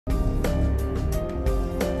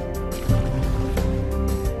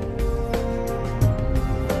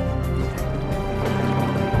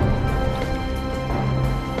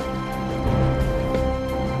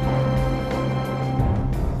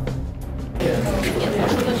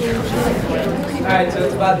Alright, so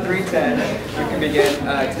it's about 3:10. We can begin.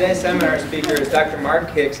 Today's seminar speaker is Dr. Mark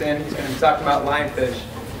Hixon. He's going to be talking about lionfish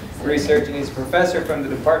research, and he's a professor from the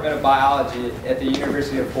Department of Biology at the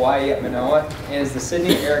University of Hawaii at Manoa, and is the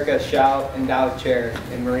Sidney Erica Shao Endowed Chair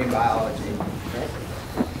in Marine Biology.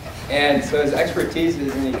 And so his expertise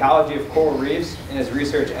is in the ecology of coral reefs, and his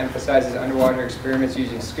research emphasizes underwater experiments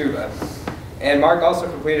using scuba. And Mark also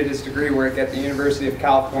completed his degree work at the University of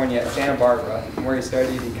California at Santa Barbara, where he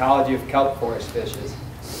studied ecology of kelp forest fishes.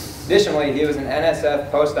 Additionally, he was an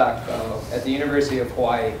NSF postdoc fellow at the University of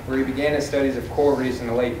Hawaii, where he began his studies of coral reefs in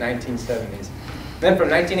the late 1970s. Then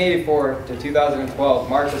from 1984 to 2012,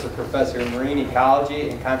 Mark was a professor of marine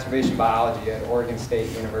ecology and conservation biology at Oregon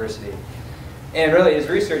State University. And really, his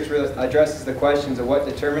research addresses the questions of what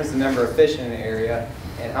determines the number of fish in an area,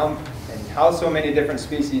 and how so many different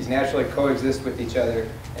species naturally coexist with each other,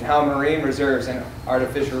 and how marine reserves and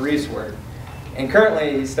artificial reefs work. And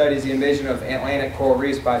currently, he studies the invasion of Atlantic coral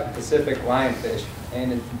reefs by Pacific lionfish,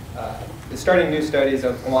 and is starting new studies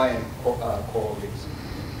of Hawaiian coral reefs.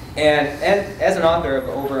 And as an author of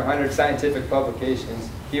over 100 scientific publications,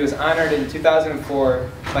 he was honored in 2004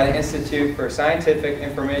 by the Institute for Scientific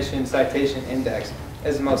Information Citation Index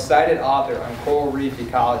as the most cited author on coral reef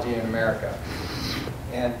ecology in America.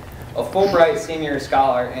 And a Fulbright Senior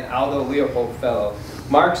Scholar and Aldo Leopold Fellow,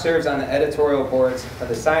 Mark serves on the editorial boards of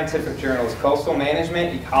the scientific journals Coastal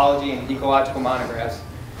Management, Ecology, and Ecological Monographs,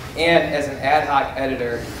 and as an ad hoc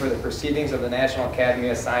editor for the Proceedings of the National Academy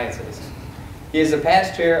of Sciences. He is a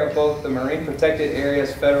past chair of both the Marine Protected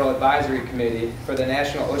Areas Federal Advisory Committee for the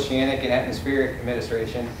National Oceanic and Atmospheric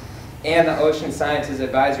Administration and the Ocean Sciences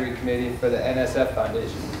Advisory Committee for the NSF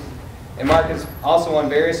Foundation. And Mark has also won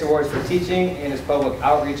various awards for teaching, and his public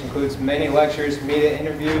outreach includes many lectures, media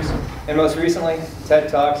interviews, and most recently, TED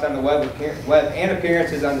Talks on the web and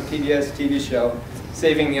appearances on the PBS TV show,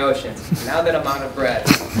 Saving the Oceans. Now that I'm out of breath.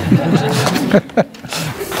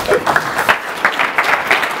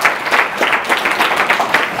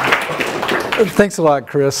 Thanks a lot,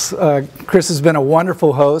 Chris. Chris has been a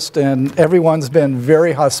wonderful host, and everyone's been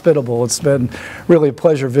very hospitable. It's been really a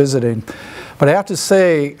pleasure visiting. But I have to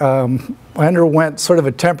say, I underwent sort of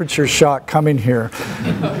a temperature shock coming here.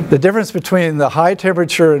 The difference between the high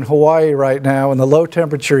temperature in Hawaii right now and the low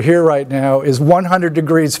temperature here right now is 100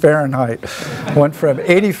 degrees Fahrenheit. Went from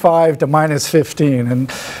 85 to minus 15.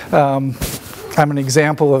 And I'm an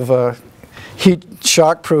example of heat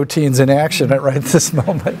shock proteins in action right at this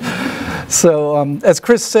moment. So, as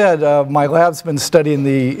Chris said, my lab's been studying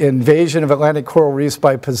the invasion of Atlantic coral reefs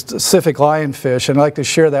by Pacific lionfish, and I'd like to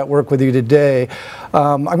share that work with you today.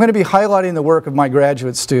 I'm going to be highlighting the work of my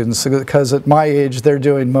graduate students, because at my age, they're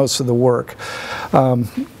doing most of the work. Let's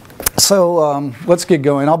get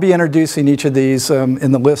going. I'll be introducing each of these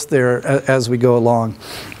in the list there as we go along.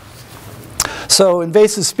 So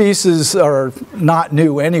invasive species are not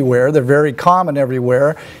new anywhere. They're very common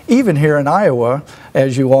everywhere, even here in Iowa,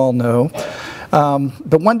 as you all know.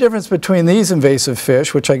 The one difference between these invasive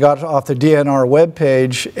fish, which I got off the DNR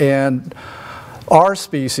webpage, and our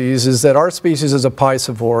species is that our species is a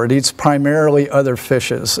piscivore. It eats primarily other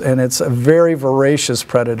fishes, and it's a very voracious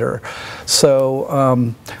predator.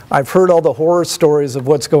 So I've heard all the horror stories of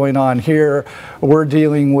what's going on here. We're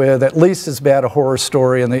dealing with at least as bad a horror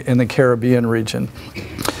story in the Caribbean region.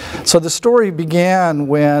 So the story began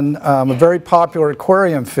when a very popular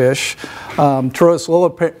aquarium fish, Turris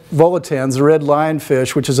volitans, the red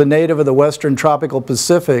lionfish, which is a native of the western tropical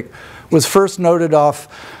Pacific, was first noted off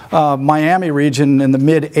Miami region in the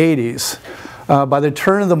mid-'80s. By the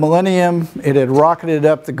turn of the millennium, it had rocketed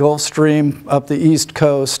up the Gulf Stream, up the East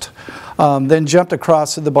Coast, then jumped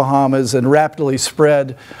across to the Bahamas and rapidly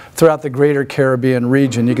spread throughout the greater Caribbean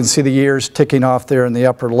region. You can see the years ticking off there in the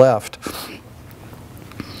upper left.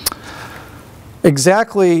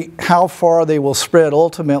 Exactly how far they will spread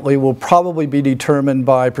ultimately will probably be determined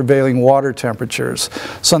by prevailing water temperatures.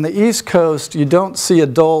 So on the East Coast, you don't see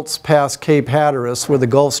adults past Cape Hatteras, where the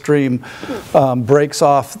Gulf Stream breaks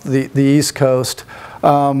off the East Coast.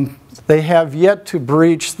 They have yet to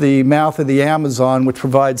breach the mouth of the Amazon, which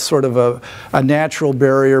provides sort of a natural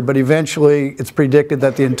barrier, but eventually it's predicted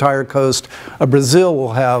that the entire coast of Brazil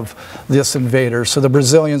will have this invader. So the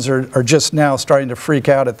Brazilians are just now starting to freak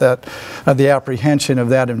out at the apprehension of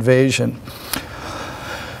that invasion.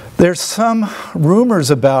 There's some rumors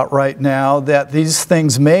about right now that these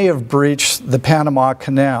things may have breached the Panama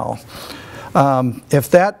Canal.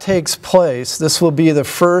 If that takes place, this will be the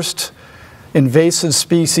first invasive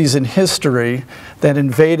species in history that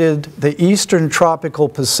invaded the eastern tropical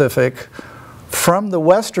Pacific from the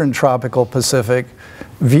western tropical Pacific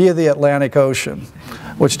via the Atlantic Ocean.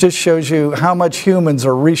 which just shows you how much humans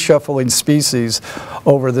are reshuffling species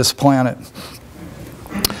over this planet.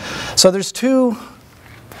 So there's two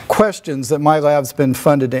questions that my lab's been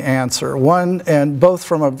funded to answer. One, and both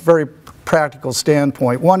from a very practical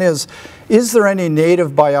standpoint. One is there any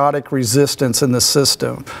native biotic resistance in the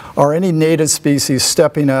system? Are any native species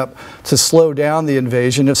stepping up to slow down the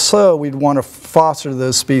invasion? If so, we'd want to foster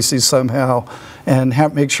those species somehow and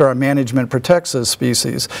make sure our management protects those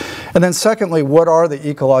species. And then secondly, what are the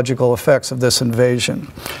ecological effects of this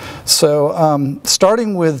invasion? So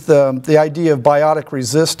starting with the idea of biotic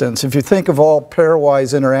resistance, if you think of all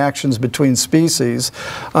pairwise interactions between species,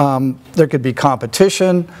 there could be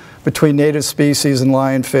competition between native species and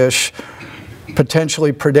lionfish,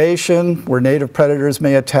 potentially predation, where native predators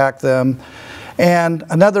may attack them, and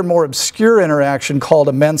another more obscure interaction called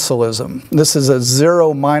amensalism. This is a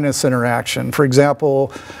zero-minus interaction. For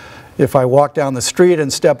example, if I walk down the street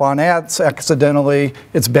and step on ants accidentally,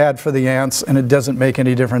 it's bad for the ants and it doesn't make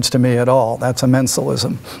any difference to me at all. That's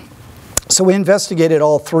amensalism. So we investigated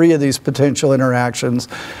all three of these potential interactions.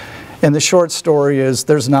 And the short story is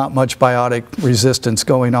there's not much biotic resistance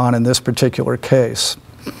going on in this particular case.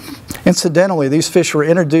 Incidentally, these fish were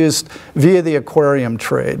introduced via the aquarium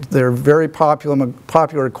trade. They're very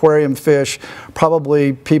popular aquarium fish.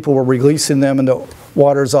 Probably people were releasing them into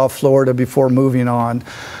waters off Florida before moving on.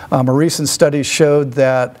 A recent study showed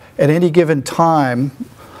that at any given time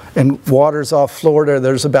in waters off Florida,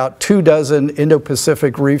 there's about 24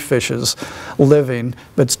 Indo-Pacific reef fishes living,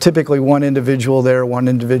 but it's typically one individual there, one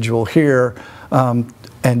individual here.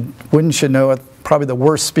 And wouldn't you know it, probably the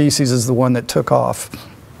worst species is the one that took off.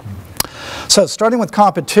 So starting with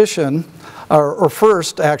competition, or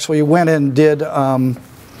first actually went and did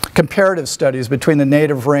comparative studies between the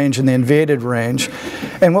native range and the invaded range.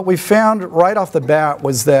 And what we found right off the bat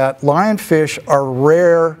was that lionfish are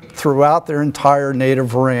rare throughout their entire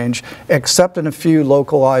native range, except in a few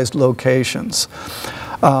localized locations.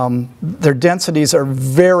 Their densities are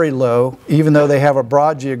very low, even though they have a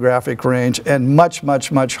broad geographic range, and much,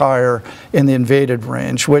 much, much higher in the invaded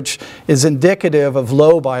range, which is indicative of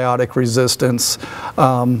low biotic resistance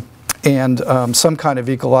and some kind of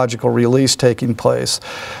ecological release taking place.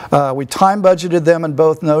 We time budgeted them in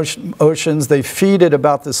both oceans. They feed at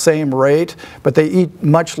about the same rate, but they eat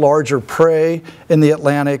much larger prey in the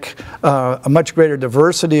Atlantic, a much greater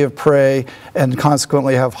diversity of prey, and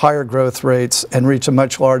consequently have higher growth rates and reach a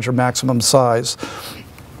much larger maximum size.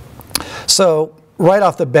 So right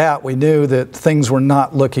off the bat, we knew that things were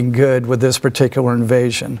not looking good with this particular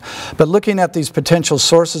invasion. But looking at these potential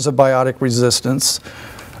sources of biotic resistance,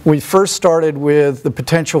 we first started with the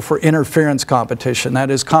potential for interference competition, that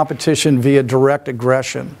is competition via direct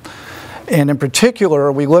aggression. And in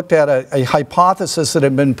particular, we looked at a hypothesis that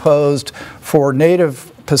had been posed for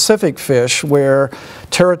native Pacific fish where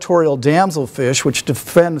territorial damselfish, which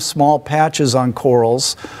defend small patches on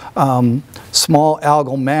corals, small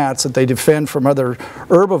algal mats that they defend from other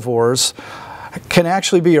herbivores, can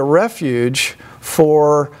actually be a refuge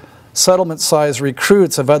for settlement-sized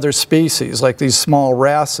recruits of other species, like these small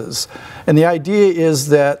wrasses. And the idea is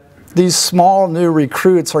that these small new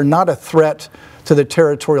recruits are not a threat to the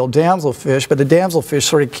territorial damselfish, but the damselfish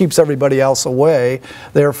sort of keeps everybody else away,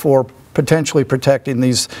 therefore potentially protecting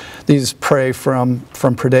these prey from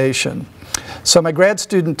predation. So my grad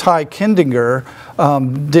student Ty Kindinger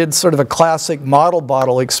did sort of a classic model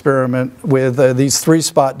bottle experiment with these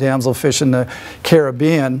three-spot damselfish in the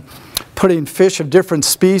Caribbean, putting fish of different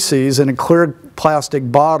species in a clear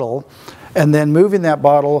plastic bottle and then moving that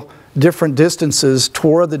bottle different distances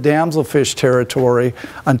toward the damselfish territory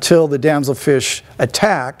until the damselfish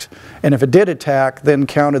attacked, and if it did attack, then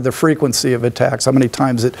counted the frequency of attacks, how many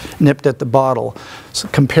times it nipped at the bottle. So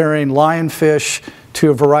comparing lionfish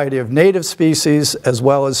to a variety of native species as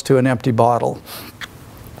well as to an empty bottle.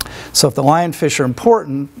 So if the lionfish are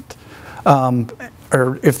important,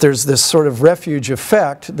 or if there's this sort of refuge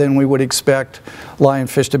effect, then we would expect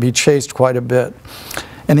lionfish to be chased quite a bit.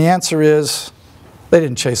 And the answer is, they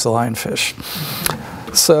didn't chase the lionfish.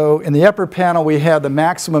 So in the upper panel, we had the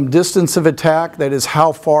maximum distance of attack, that is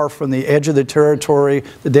how far from the edge of the territory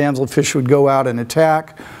the damselfish would go out and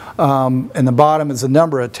attack. And the bottom is the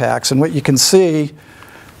number of attacks. And what you can see,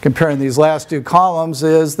 comparing these last two columns,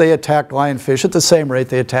 is they attacked lionfish at the same rate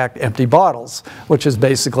they attacked empty bottles, which is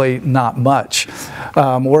basically not much.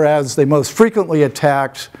 Whereas they most frequently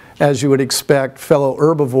attacked, as you would expect, fellow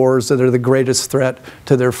herbivores that are the greatest threat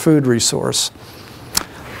to their food resource.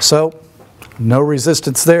 So, no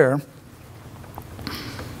resistance there.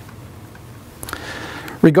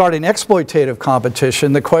 Regarding exploitative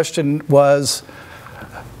competition, the question was,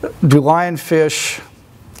 do lionfish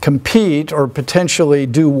compete or potentially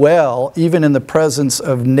do well even in the presence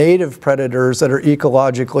of native predators that are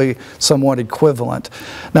ecologically somewhat equivalent.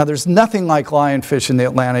 Now, there's nothing like lionfish in the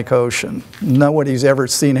Atlantic Ocean. Nobody's ever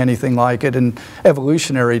seen anything like it in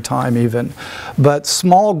evolutionary time even. But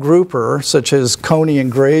small grouper, such as coney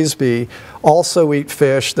and Graysby, also eat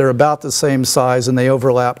fish. They're about the same size and they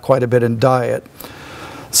overlap quite a bit in diet.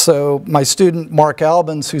 So my student Mark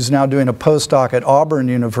Albans, who's now doing a postdoc at Auburn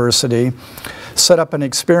University, set up an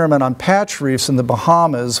experiment on patch reefs in the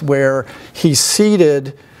Bahamas where he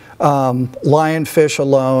seeded lionfish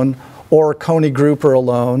alone or coney grouper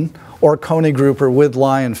alone or coney grouper with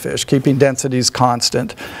lionfish, keeping densities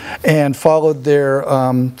constant, and followed their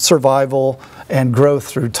survival and growth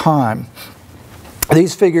through time.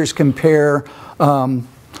 These figures compare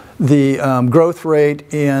the growth rate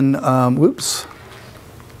in,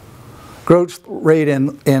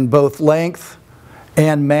 in both length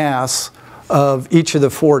and mass of each of the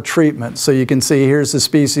 4 treatments. So you can see here's the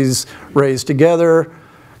species raised together,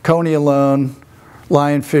 coney alone,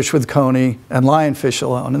 lionfish with coney, and lionfish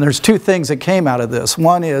alone. And there's 2 things that came out of this.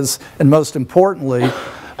 One is, and most importantly,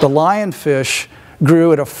 the lionfish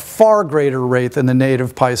grew at a far greater rate than the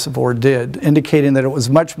native piscivore did, indicating that it was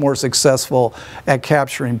much more successful at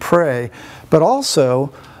capturing prey, but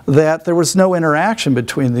also that there was no interaction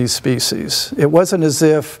between these species. It wasn't as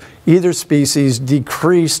if either species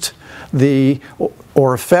decreased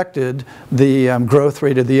or affected the growth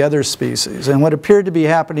rate of the other species. And what appeared to be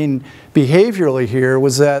happening behaviorally here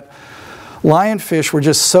was that lionfish were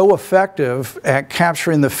just so effective at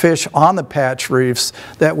capturing the fish on the patch reefs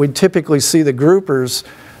that we'd typically see the groupers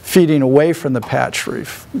feeding away from the patch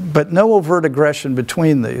reef. But no overt aggression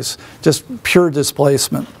between these, just pure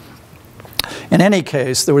displacement. In any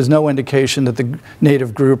case, there was no indication that the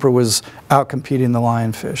native grouper was outcompeting the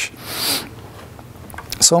lionfish.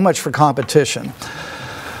 So much for competition.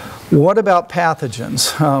 What about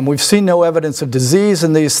pathogens? We've seen no evidence of disease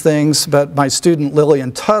in these things, but my student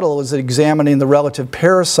Lillian Tuttle is examining the relative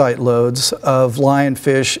parasite loads of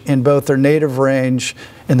lionfish in both their native range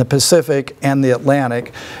in the Pacific and the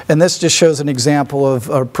Atlantic. And this just shows an example of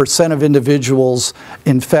a percent of individuals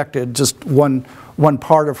infected, just one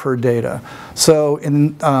part of her data. So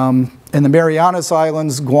in the Marianas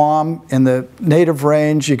Islands, Guam, in the native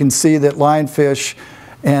range, you can see that lionfish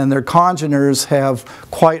and their congeners have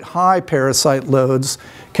quite high parasite loads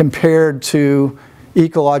compared to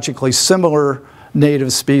ecologically similar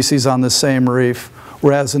native species on the same reef,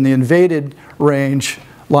 whereas in the invaded range,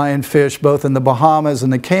 lionfish, both in the Bahamas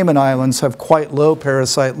and the Cayman Islands, have quite low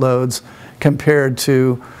parasite loads compared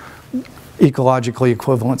to ecologically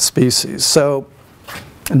equivalent species. So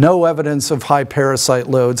no evidence of high parasite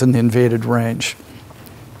loads in the invaded range.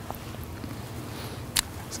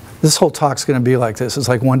 This whole talk's going to be like this. It's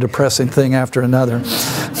like one depressing thing after another.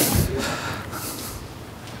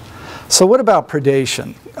 So what about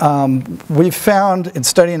predation? We've found in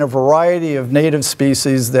studying a variety of native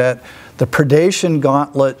species that the predation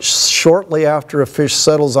gauntlet shortly after a fish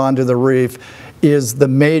settles onto the reef is the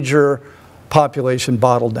major population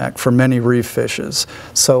bottleneck for many reef fishes.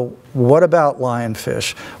 So what about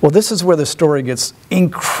lionfish? Well, this is where the story gets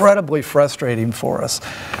incredibly frustrating for us.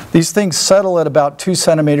 These things settle at about 2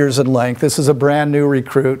 centimeters in length. This is a brand new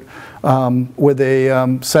recruit with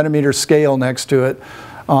a centimeter scale next to it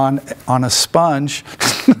on a sponge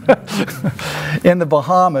in the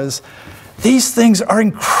Bahamas. These things are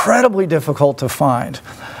incredibly difficult to find.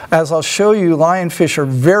 As I'll show you, lionfish are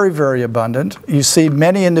very, very abundant. You see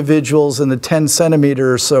many individuals in the 10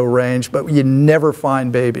 centimeter or so range, but you never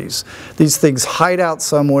find babies. These things hide out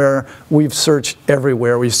somewhere. We've searched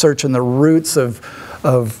everywhere. We search in the roots of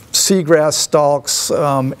seagrass stalks,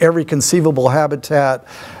 every conceivable habitat,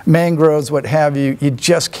 mangroves, what have you. You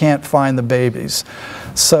just can't find the babies.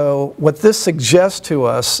 So what this suggests to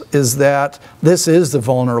us is that this is the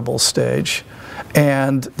vulnerable stage.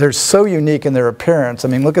 And they're so unique in their appearance. I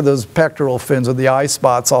mean, look at those pectoral fins with the eye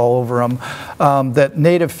spots all over them, that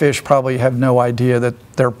native fish probably have no idea that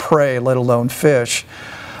they're prey, let alone fish.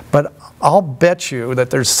 But I'll bet you that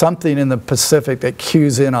there's something in the Pacific that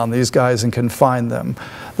cues in on these guys and can find them.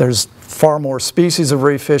 There's far more species of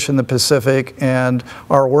reef fish in the Pacific, and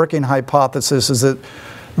our working hypothesis is that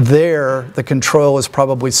there, the control is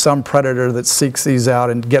probably some predator that seeks these out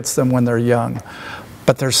and gets them when they're young.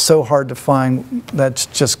 But they're so hard to find, that's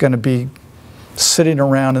just going to be sitting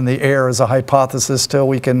around in the air as a hypothesis till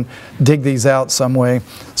we can dig these out some way,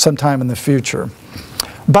 sometime in the future.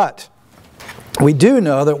 But we do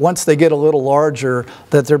know that once they get a little larger,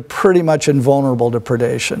 that they're pretty much invulnerable to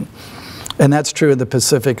predation. And that's true in the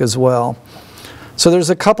Pacific as well. So there's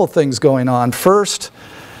a couple things going on. First,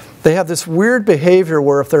 they have this weird behavior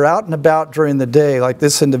where if they're out and about during the day, like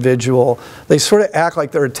this individual, they sort of act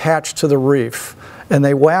like they're attached to the reef. And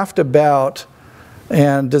they waft about.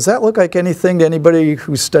 And does that look like anything to anybody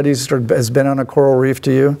who studies or has been on a coral reef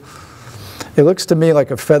to you? It looks to me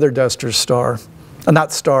like a feather duster star.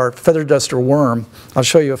 Not star, feather duster worm. I'll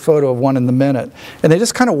show you a photo of one in a minute. And they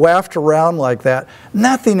just kind of waft around like that.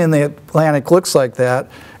 Nothing in the Atlantic looks like that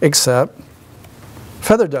except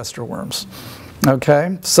feather duster worms.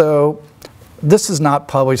 Okay, so this is not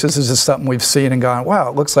published. This is just something we've seen and gone, wow,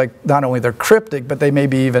 it looks like not only they're cryptic, but they may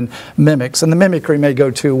be even mimics. And the mimicry may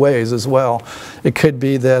go two ways as well. It could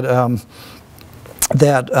be that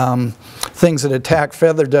things that attack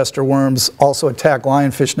feather duster worms also attack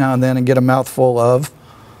lionfish now and then and get a mouthful of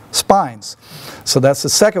spines. So that's the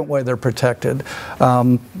second way they're protected.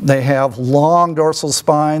 They have long dorsal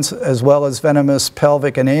spines as well as venomous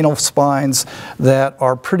pelvic and anal spines that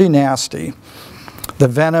are pretty nasty. The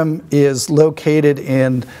venom is located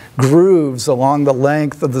in grooves along the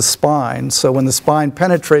length of the spine. So when the spine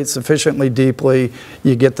penetrates sufficiently deeply,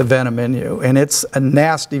 you get the venom in you. And it's a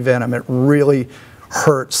nasty venom. It really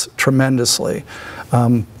hurts tremendously.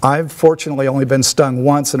 I've fortunately only been stung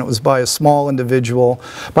once, and it was by a small individual.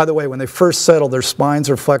 By the way, when they first settle, their spines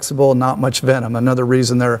are flexible and not much venom. Another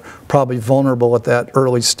reason they're probably vulnerable at that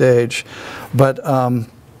early stage. But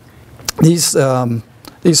these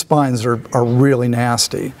spines are really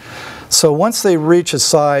nasty. So once they reach a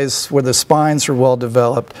size where the spines are well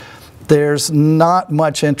developed, there's not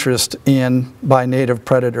much interest in by native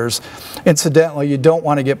predators. Incidentally, you don't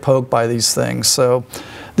want to get poked by these things. So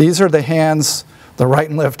these are the hands, the right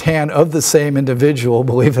and left hand of the same individual,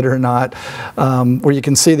 believe it or not, where you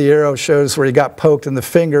can see the arrow shows where he got poked in the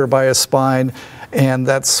finger by a spine, and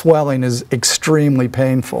that swelling is extremely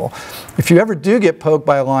painful. If you ever do get poked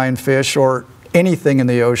by a lionfish or anything in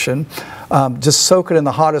the ocean, just soak it in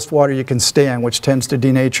the hottest water you can stand, which tends to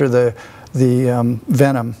denature the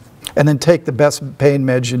venom. And then take the best pain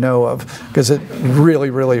meds you know of, because it really,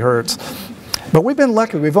 really hurts. But we've been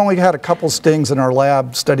lucky. We've only had a couple stings in our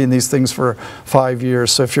lab studying these things for 5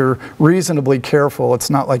 years. So if you're reasonably careful, it's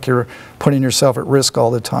not like you're putting yourself at risk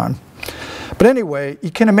all the time. But anyway,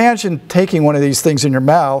 you can imagine taking one of these things in your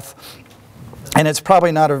mouth, and it's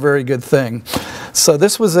probably not a very good thing. So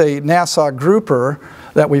this was a Nassau grouper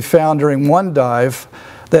that we found during one dive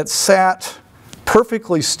that sat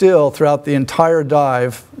perfectly still throughout the entire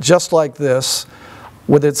dive, just like this,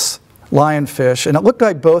 with its lionfish. And it looked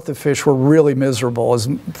like both the fish were really miserable as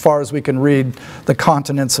far as we can read the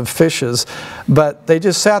continents of fishes, but they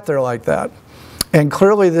just sat there like that. And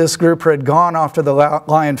clearly this grouper had gone after the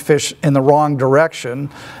lionfish in the wrong direction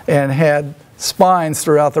and had spines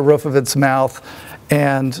throughout the roof of its mouth.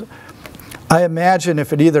 And I imagine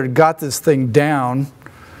if it either got this thing down,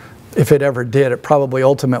 if it ever did, it probably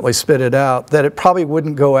ultimately spit it out, that it probably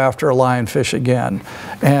wouldn't go after a lionfish again.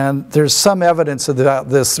 And there's some evidence of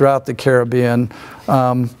this throughout the Caribbean.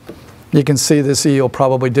 You can see this eel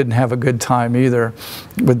probably didn't have a good time either,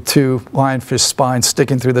 with 2 lionfish spines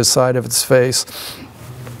sticking through the side of its face.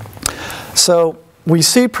 So we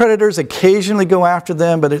see predators occasionally go after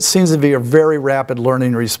them, but it seems to be a very rapid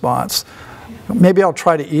learning response. Maybe I'll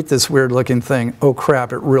try to eat this weird looking thing. Oh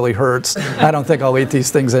crap, it really hurts. I don't think I'll eat these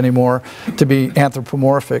things anymore, to be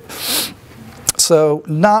anthropomorphic. So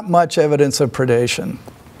not much evidence of predation.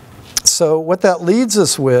 So what that leads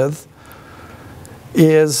us with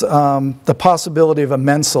is the possibility of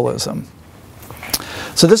amensalism.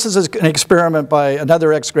 So this is an experiment by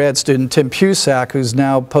another ex-grad student, Tim Pusak, who's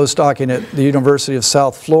now postdocing at the University of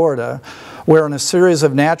South Florida, where in a series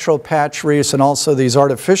of natural patch reefs and also these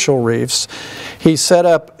artificial reefs, he set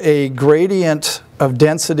up a gradient of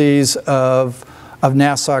densities of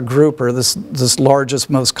Nassau grouper, this largest,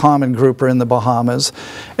 most common grouper in the Bahamas,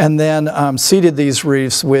 and then seeded these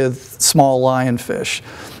reefs with small lionfish.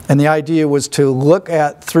 And the idea was to look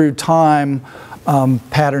at, through time,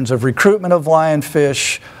 patterns of recruitment of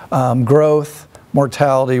lionfish, growth,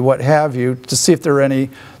 mortality, what have you, to see if there are any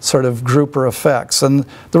sort of grouper effects. And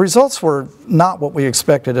the results were not what we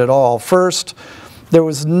expected at all. First, there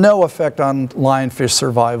was no effect on lionfish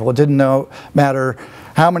survival. It didn't matter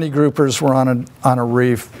how many groupers were on a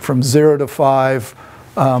reef. From 0 to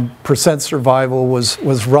 5% survival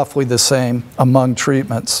was roughly the same among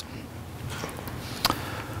treatments.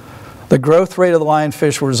 The growth rate of the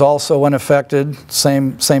lionfish was also unaffected,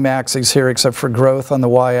 same axis here except for growth on the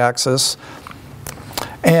y-axis.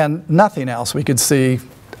 And nothing else we could see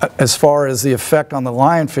as far as the effect on the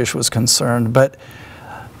lionfish was concerned. But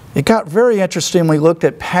it got very interestingly looked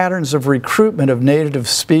at patterns of recruitment of native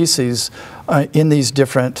species in these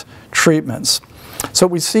different treatments. So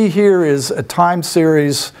what we see here is a time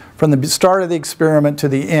series from the start of the experiment to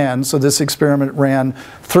the end. So this experiment ran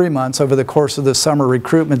 3 months over the course of the summer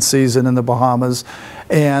recruitment season in the Bahamas.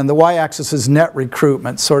 And the y-axis is net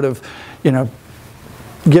recruitment, sort of, you know,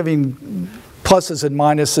 giving pluses and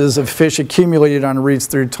minuses of fish accumulated on reefs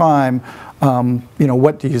through time. You know,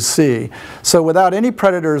 what do you see? So without any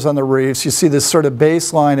predators on the reefs, you see this sort of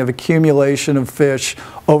baseline of accumulation of fish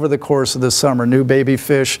over the course of the summer, new baby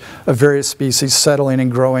fish of various species settling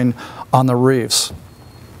and growing on the reefs.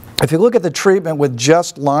 If you look at the treatment with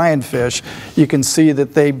just lionfish, you can see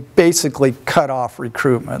that they basically cut off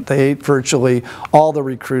recruitment. They ate virtually all the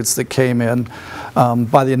recruits that came in.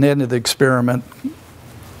 By the end of the experiment,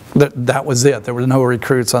 that was it. There were no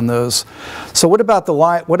recruits on those. So what about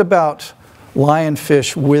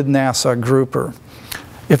lionfish with Nassau grouper?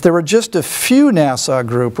 If there were just a few Nassau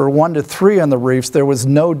grouper, 1 to 3 on the reefs, there was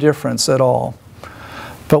no difference at all.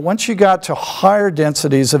 But once you got to higher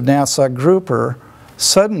densities of Nassau grouper,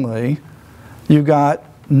 suddenly you got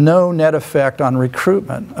no net effect on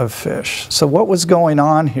recruitment of fish. So what was going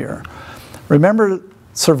on here? Remember,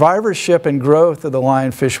 survivorship and growth of the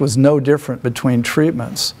lionfish was no different between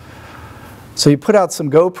treatments. So you put out some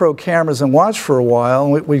GoPro cameras and watched for a while,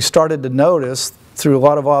 and what we started to notice through a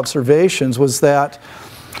lot of observations was that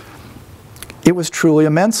it was truly a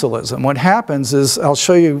mensalism. What happens is, I'll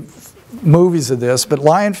show you movies of this, but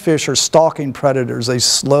lionfish are stalking predators. They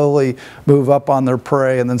slowly move up on their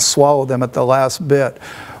prey and then swallow them at the last bit.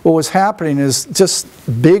 What was happening is just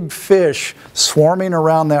big fish swarming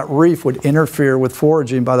around that reef would interfere with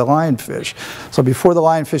foraging by the lionfish. So before the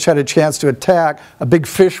lionfish had a chance to attack, a big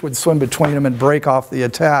fish would swim between them and break off the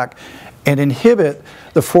attack and inhibit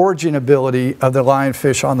the foraging ability of the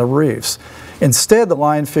lionfish on the reefs. Instead, the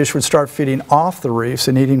lionfish would start feeding off the reefs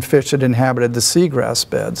and eating fish that inhabited the seagrass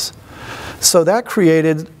beds. So that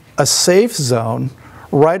created a safe zone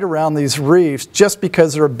right around these reefs just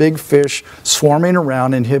because there are big fish swarming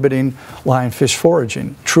around inhibiting lionfish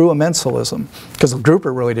foraging. True amensalism, because the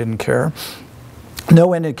grouper really didn't care.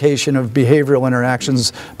 No indication of behavioral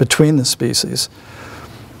interactions between the species.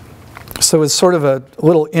 So it's sort of a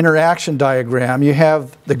little interaction diagram. You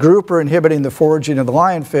have the grouper inhibiting the foraging of the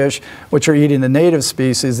lionfish, which are eating the native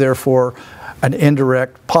species, therefore an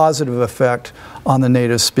indirect positive effect on the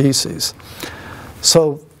native species.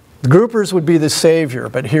 So the groupers would be the savior,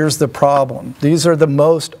 but here's the problem. These are the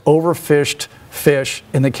most overfished fish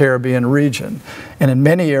in the Caribbean region. And in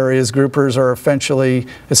many areas, groupers are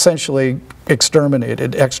essentially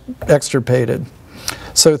exterminated, extirpated.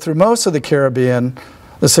 So through most of the Caribbean,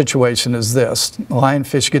 the situation is this.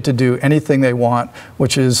 Lionfish get to do anything they want,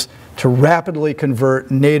 which is to rapidly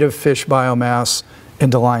convert native fish biomass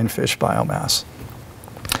into lionfish biomass.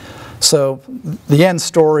 So the end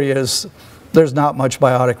story is there's not much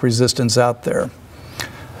biotic resistance out there.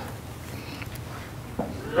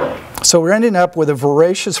 So we're ending up with a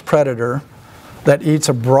voracious predator that eats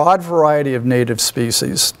a broad variety of native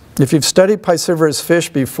species. If you've studied piscivorous fish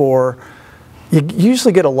before, you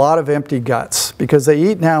usually get a lot of empty guts because they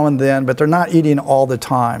eat now and then, but they're not eating all the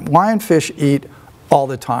time. Lionfish eat all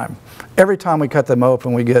the time. Every time we cut them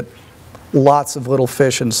open, we get lots of little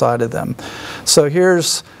fish inside of them. So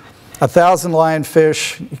here's 1,000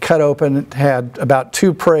 lionfish cut open, had about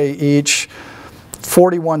 2 prey each.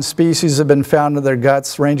 41 species have been found in their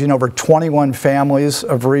guts, ranging over 21 families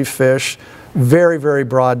of reef fish. Very, very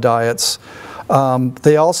broad diets.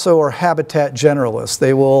 They also are habitat generalists.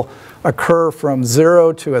 They will occur from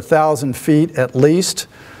 0 to 1,000 feet at least,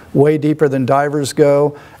 way deeper than divers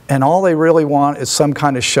go. And all they really want is some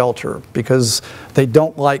kind of shelter because they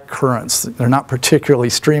don't like currents. They're not particularly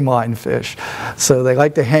streamlined fish. So they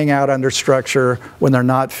like to hang out under structure when they're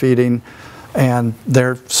not feeding, and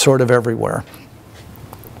they're sort of everywhere.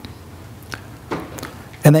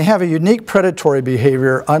 And they have a unique predatory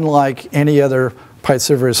behavior unlike any other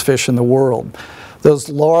piscivorous fish in the world. Those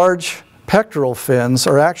large pectoral fins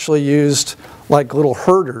are actually used like little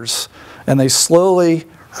herders, and they slowly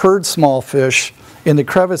herd small fish into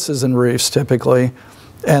crevices and reefs typically,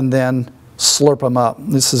 and then slurp them up.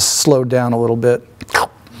 This is slowed down a little bit.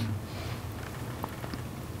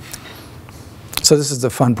 So this is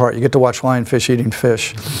the fun part. You get to watch lionfish eating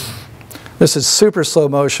fish. This is super slow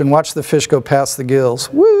motion. Watch the fish go past the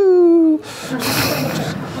gills. Woo!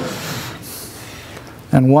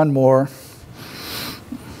 And one more.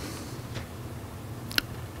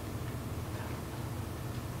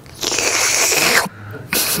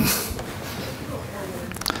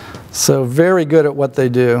 So very good at what they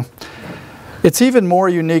do. It's even more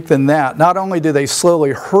unique than that. Not only do they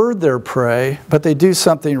slowly herd their prey, but they do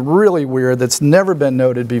something really weird that's never been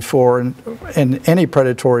noted before in any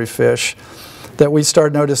predatory fish. that we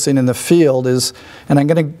started noticing in the field is, and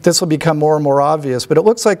this will become more and more obvious, but it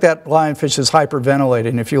looks like that lionfish is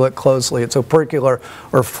hyperventilating if you look closely. It's opercular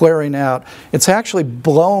or flaring out. It's actually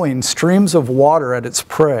blowing streams of water at its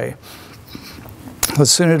prey. As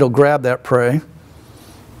soon as it'll grab that prey.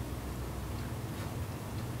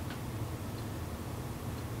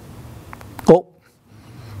 Oh.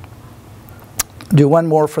 Do one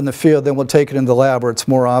more from the field, then we'll take it into the lab where it's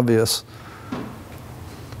more obvious.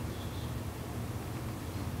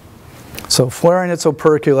 So flaring its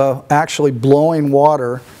opercula, actually blowing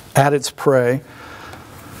water at its prey.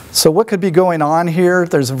 So what could be going on here?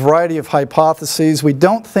 There's a variety of hypotheses. We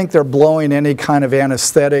don't think they're blowing any kind of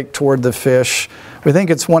anesthetic toward the fish. We think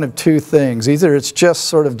it's one of two things. Either it's just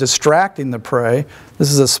sort of distracting the prey. This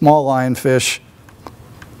is a small lionfish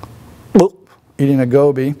eating a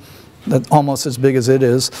goby that's almost as big as it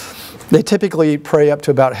is. They typically eat prey up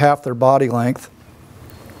to about half their body length.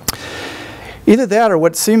 Either that or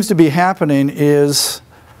what seems to be happening is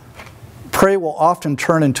prey will often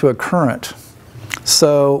turn into a current.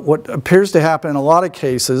 So what appears to happen in a lot of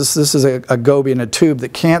cases, this is a goby in a tube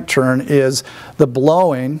that can't turn, is the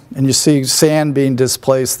blowing, and you see sand being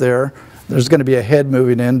displaced there. There's going to be a head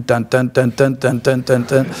moving in, dun dun dun dun dun dun dun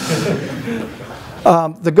dun.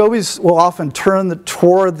 The gobies will often turn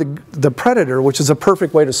toward the predator, which is a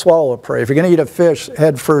perfect way to swallow a prey. If you're going to eat a fish,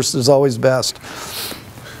 head first is always best.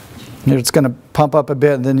 It's going to pump up a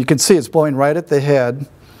bit, and then you can see it's blowing right at the head,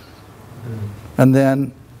 and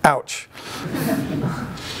then, ouch.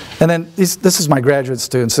 And then this is my graduate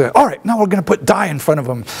students say, all right, now we're going to put dye in front of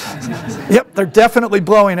them. Yep, they're definitely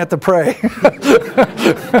blowing at the prey.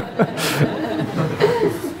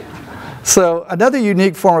 So another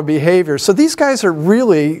unique form of behavior. So these guys are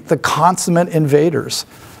really the consummate invaders.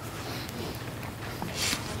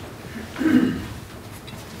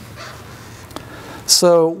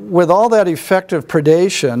 So with all that effective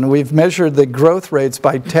predation, we've measured the growth rates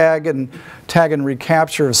by tag and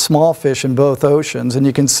recapture of small fish in both oceans. And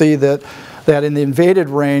you can see that in the invaded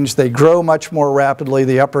range, they grow much more rapidly,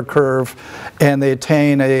 the upper curve, and they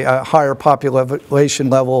attain a higher population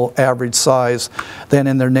level average size than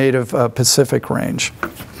in their native Pacific range.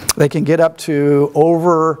 They can get up to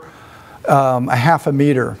over a half a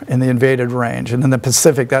meter in the invaded range. And in the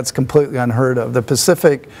Pacific, that's completely unheard of. The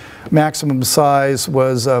Pacific maximum size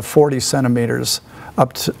was 40 centimeters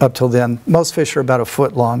up till then. Most fish are about a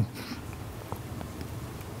foot long.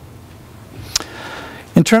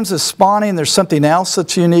 In terms of spawning, there's something else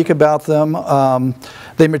that's unique about them.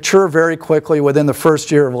 They mature very quickly within the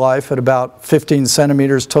first year of life at about 15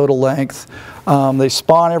 centimeters total length. They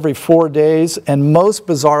spawn every 4 days, and most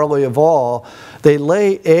bizarrely of all, they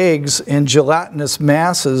lay eggs in gelatinous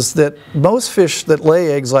masses that most fish that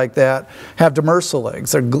lay eggs like that have demersal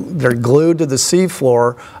eggs. They're glued to the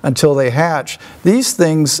seafloor until they hatch. These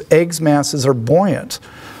things, eggs masses, are buoyant.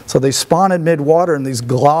 So they spawn in mid-water and these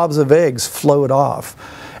globs of eggs float off.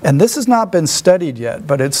 And this has not been studied yet,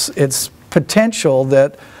 but it's potential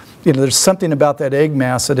that there's something about that egg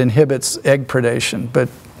mass that inhibits egg predation, but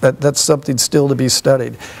that's something still to be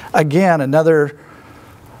studied. Again, another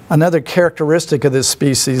characteristic of this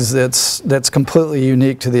species that's completely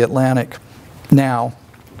unique to the Atlantic now.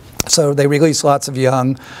 So they release lots of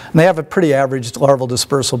young, and they have a pretty average larval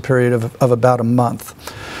dispersal period of about a month.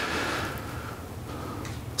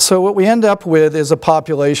 So what we end up with is a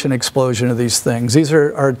population explosion of these things. These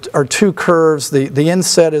are two curves. The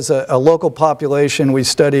inset is a local population we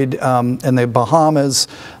studied in the Bahamas.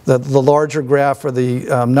 The larger graph are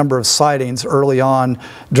the number of sightings early on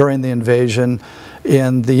during the invasion.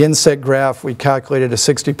 In the inset graph, we calculated a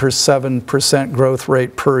 67% growth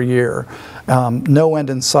rate per year. No end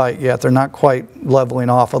in sight yet. They're not quite leveling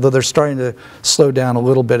off, although they're starting to slow down a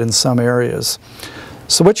little bit in some areas.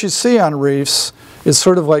 So what you see on reefs is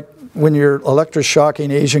sort of like when you're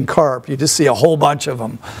electroshocking Asian carp. You just see a whole bunch of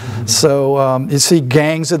them. So you see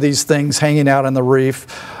gangs of these things hanging out on the reef.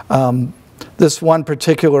 This one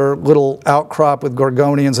particular little outcrop with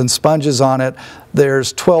gorgonians and sponges on it,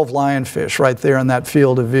 there's 12 lionfish right there in that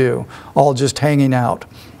field of view, all just hanging out.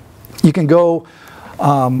 You can go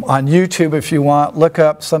on YouTube if you want, look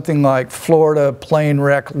up something like Florida plane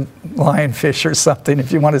wreck lionfish or something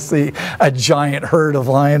if you want to see a giant herd of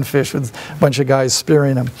lionfish with a bunch of guys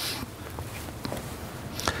spearing them.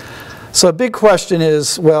 So a big question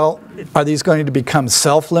is, well, are these going to become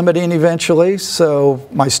self-limiting eventually? So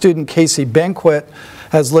my student Casey Benquit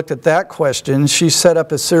has looked at that question. She set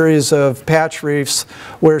up a series of patch reefs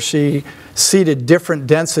where she seeded different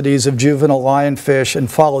densities of juvenile lionfish and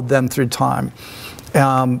followed them through time.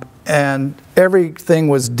 And everything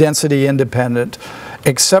was density independent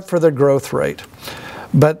except for the growth rate.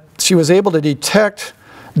 But she was able to detect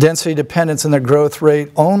density dependence in the growth rate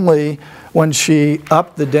only when she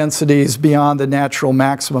upped the densities beyond the natural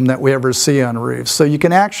maximum that we ever see on reefs. So you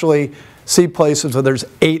can actually see places where there's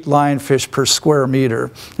 8 lionfish per square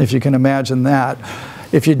meter, if you can imagine that.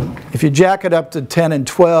 If you jack it up to 10 and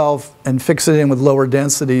 12 and fix it in with lower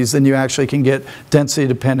densities, then you actually can get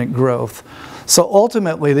density-dependent growth. So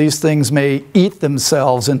ultimately, these things may eat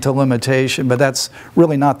themselves into limitation, but that's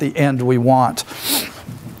really not the end we want.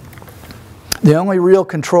 The only real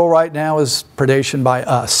control right now is predation by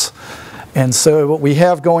us. And so what we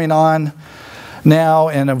have going on now,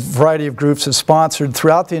 and a variety of groups have sponsored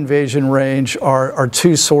throughout the invasion range, are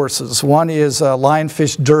 2 sources. One is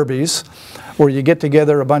lionfish derbies, where you get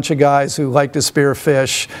together a bunch of guys who like to spear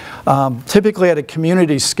fish, typically at a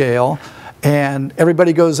community scale, and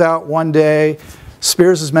everybody goes out one day,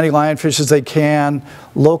 spears as many lionfish as they can.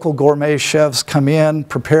 Local gourmet chefs come in,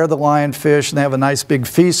 prepare the lionfish, and they have a nice big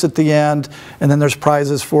feast at the end, and then there's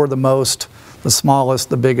prizes for the most, the smallest,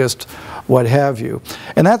 the biggest, what have you.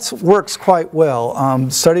 And that works quite well.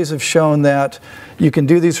 Studies have shown that you can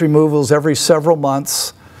do these removals every several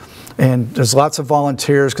months, and there's lots of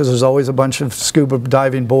volunteers because there's always a bunch of scuba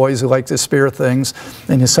diving boys who like to spear things,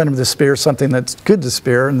 and you send them to spear something that's good to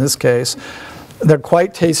spear in this case. They're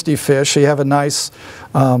quite tasty fish. You have a nice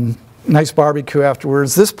barbecue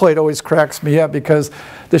afterwards. This plate always cracks me up because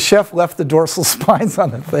the chef left the dorsal spines on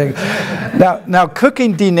the thing. Now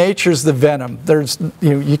cooking denatures the venom. There's,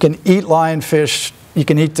 you can eat lionfish, you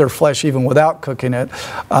can eat their flesh even without cooking it,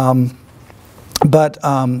 but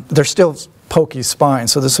they're still pokey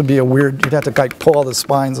spines, so this would be a weird, you'd have to like pull all the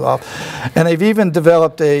spines off. And they've even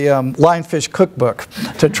developed a lionfish cookbook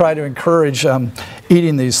to try to encourage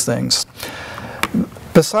eating these things.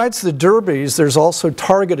 Besides the derbies, there's also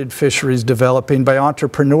targeted fisheries developing by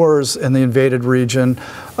entrepreneurs in the invaded region.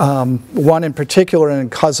 One in particular in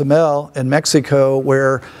Cozumel in Mexico,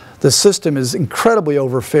 where the system is incredibly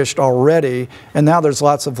overfished already, and now there's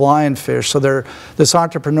lots of lionfish. So this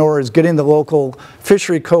entrepreneur is getting the local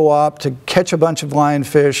fishery co-op to catch a bunch of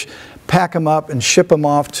lionfish, pack them up and ship them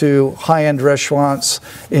off to high-end restaurants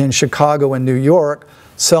in Chicago and New York,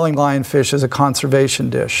 selling lionfish as a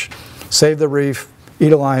conservation dish. Save the reef,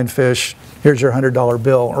 eat a lionfish, here's your $100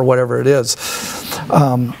 bill, or whatever it is.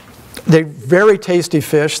 They're very tasty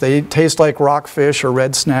fish. They taste like rockfish or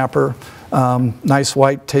red snapper. Nice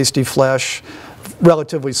white tasty flesh,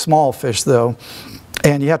 relatively small fish though,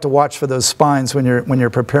 and you have to watch for those spines when you're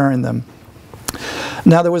preparing them.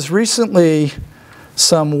 Now there was recently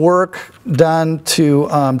some work done to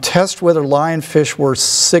test whether lionfish were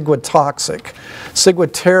ciguatoxic.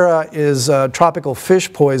 Ciguatera is tropical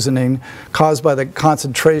fish poisoning caused by the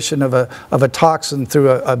concentration of a toxin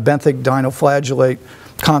through a benthic dinoflagellate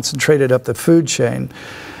concentrated up the food chain.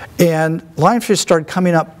 And lionfish started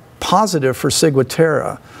coming up positive for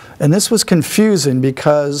ciguatera. And this was confusing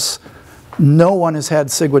because no one has had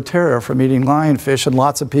ciguatera from eating lionfish, and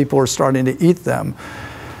lots of people are starting to eat them.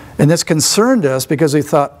 And this concerned us because we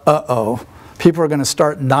thought, uh-oh, people are going to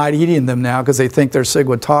start not eating them now because they think they're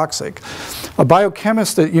ciguatoxic. A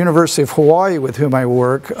biochemist at University of Hawaii with whom I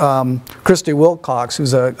work, Christy Wilcox,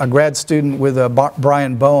 who's a grad student with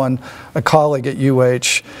Brian Bowen, a colleague at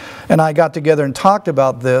UH, and I got together and talked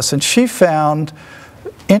about this, and she found,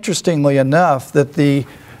 interestingly enough, that the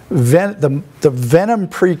venom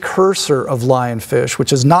precursor of lionfish,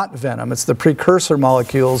 which is not venom, it's the precursor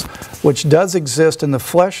molecules, which does exist in the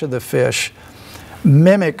flesh of the fish,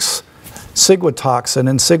 mimics ciguatoxin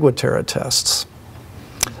in ciguatera tests.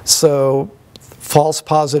 So false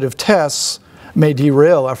positive tests may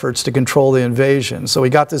derail efforts to control the invasion. So we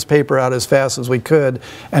got this paper out as fast as we could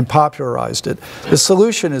and popularized it. The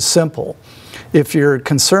solution is simple. If you're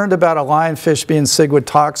concerned about a lionfish being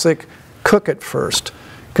ciguatoxic, cook it first,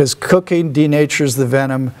 because cooking denatures the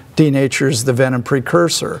venom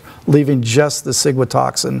precursor, leaving just the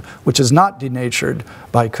ciguatoxin, which is not denatured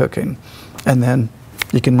by cooking. And then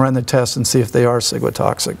you can run the test and see if they are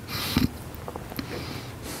ciguatoxic.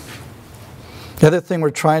 The other thing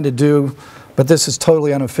we're trying to do, but this is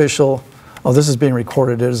totally unofficial. Oh, this is being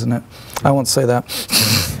recorded, isn't it? I won't say that.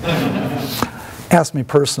 Ask me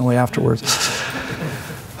personally afterwards.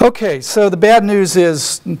 Okay, so the bad news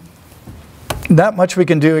is not much we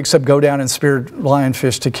can do except go down and spear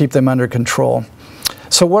lionfish to keep them under control.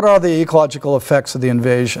 So what are the ecological effects of the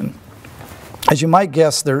invasion? As you might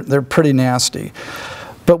guess, they're pretty nasty.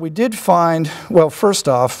 But we did find, well, first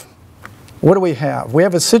off, what do we have? We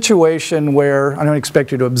have a situation where, I don't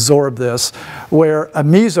expect you to absorb this, where a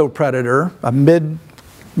mesopredator, a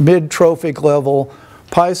mid-trophic level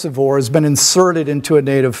piscivore has been inserted into a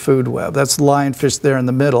native food web. That's the lionfish there in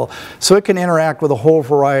the middle. So it can interact with a whole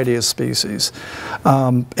variety of species.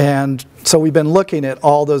 And so we've been looking at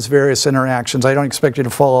all those various interactions. I don't expect you to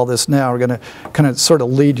follow all this now. We're going to kind of sort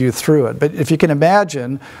of lead you through it. But if you can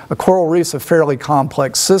imagine, a coral reef is a fairly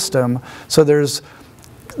complex system, so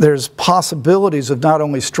there's possibilities of not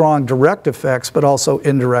only strong direct effects, but also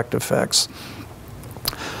indirect effects.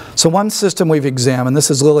 So one system we've examined,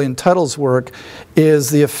 this is Lillian Tuttle's work,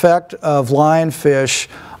 is the effect of lionfish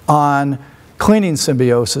on cleaning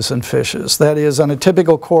symbiosis in fishes. That is, on a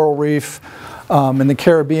typical coral reef in the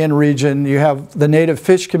Caribbean region, you have the native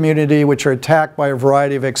fish community, which are attacked by a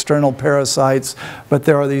variety of external parasites, but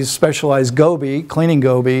there are these specialized goby, cleaning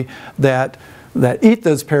goby, that eat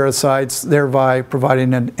those parasites, thereby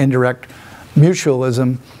providing an indirect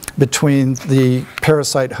mutualism between the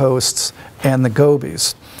parasite hosts and the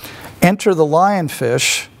gobies. Enter the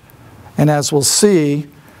lionfish, and as we'll see,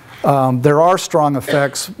 there are strong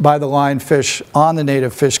effects by the lionfish on the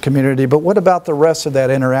native fish community, but what about the rest of that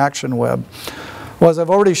interaction web? Well, as I've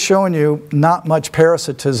already shown you, not much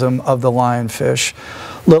parasitism of the lionfish.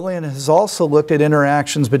 Lillian has also looked at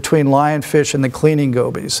interactions between lionfish and the cleaning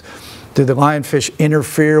gobies. Do the lionfish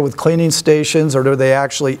interfere with cleaning stations, or do they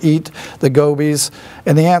actually eat the gobies?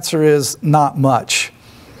 And the answer is not much.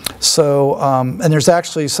 So, and there's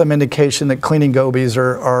actually some indication that cleaning gobies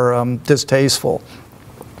are distasteful.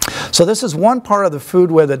 So this is one part of the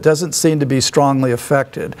food web that doesn't seem to be strongly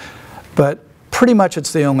affected, but pretty much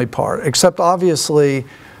it's the only part, except obviously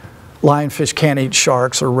lionfish can't eat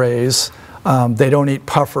sharks or rays. They don't eat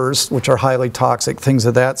puffers, which are highly toxic, things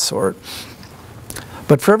of that sort.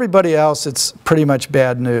 But for everybody else, it's pretty much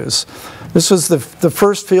bad news. This was the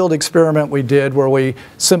first field experiment we did, where we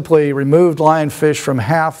simply removed lionfish from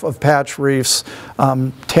half of patch reefs,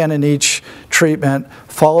 10 in each treatment,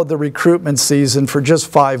 followed the recruitment season for just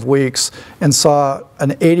 5 weeks, and saw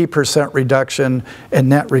an 80% reduction in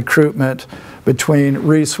net recruitment between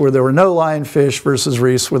reefs where there were no lionfish versus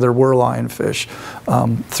reefs where there were lionfish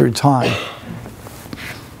through time.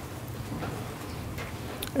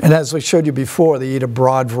 And as we showed you before, they eat a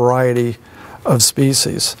broad variety of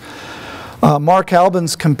species. Mark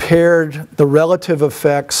Albans compared the relative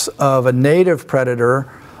effects of a native predator,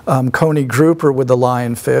 coney grouper, with the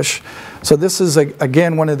lionfish. So this is,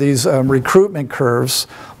 again, one of these recruitment curves,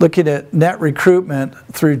 looking at net recruitment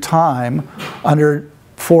through time under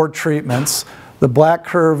 4 treatments. The black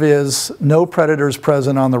curve is no predators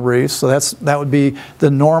present on the reef, so that would be the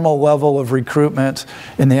normal level of recruitment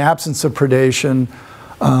in the absence of predation.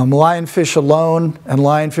 Lionfish alone and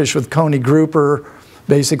lionfish with coney grouper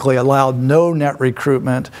basically allowed no net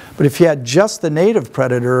recruitment. But if you had just the native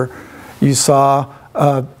predator, you saw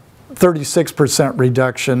a 36%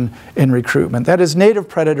 reduction in recruitment. That is, native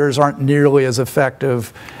predators aren't nearly as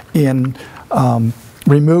effective in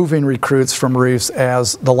removing recruits from reefs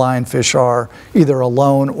as the lionfish are, either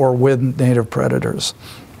alone or with native predators.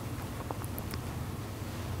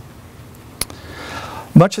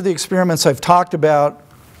 Much of the experiments I've talked about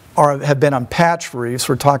have been on patch reefs.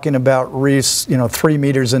 We're talking about reefs, 3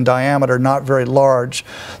 meters in diameter, not very large.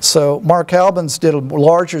 So Mark Albans did a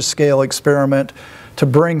larger scale experiment to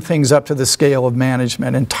bring things up to the scale of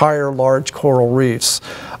management, entire large coral reefs.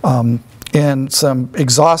 And some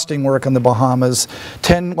exhausting work in the Bahamas,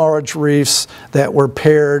 10 large reefs that were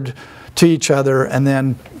paired to each other, and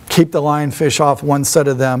then keep the lionfish off one set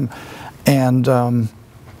of them and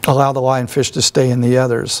allow the lionfish to stay in the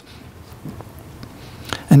others.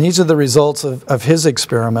 And these are the results of his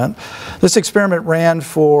experiment. This experiment ran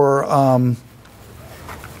for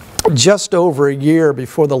just over a year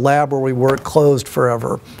before the lab where we worked closed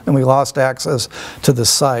forever, and we lost access to the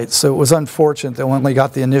site. So it was unfortunate that we only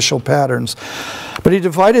got the initial patterns. But he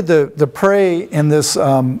divided the prey in this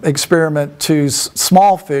experiment to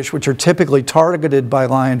small fish, which are typically targeted by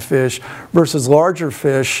lionfish, versus larger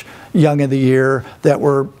fish, young of the year, that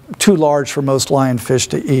were too large for most lionfish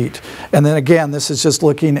to eat. And then again, this is just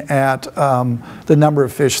looking at the number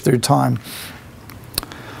of fish through time.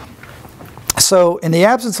 So in the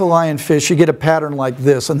absence of lionfish, you get a pattern like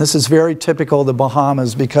this, and this is very typical of the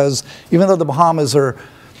Bahamas, because even though the Bahamas are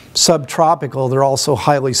subtropical, they're also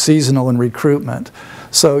highly seasonal in recruitment.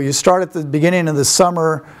 So you start at the beginning of the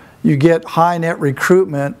summer, you get high net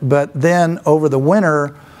recruitment, but then over the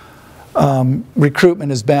winter,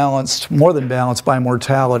 recruitment is balanced, more than balanced, by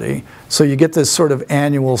mortality. So you get this sort of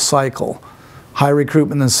annual cycle. High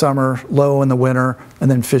recruitment in the summer, low in the winter,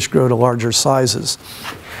 and then fish grow to larger sizes.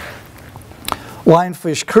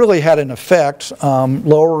 Lionfish clearly had an effect,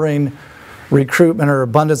 lowering recruitment or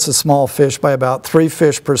abundance of small fish by about 3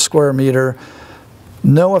 fish per square meter,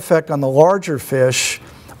 No effect on the larger fish,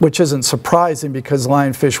 which isn't surprising because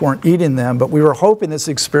lionfish weren't eating them, but we were hoping this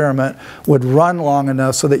experiment would run long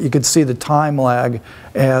enough so that you could see the time lag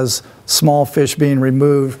as small fish being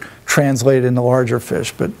removed translated into larger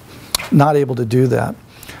fish, but not able to do that.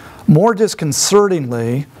 More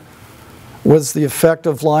disconcertingly was the effect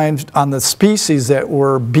of lion on the species that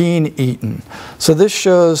were being eaten. So this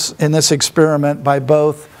shows in this experiment by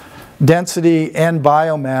both density and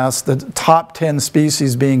biomass, the top 10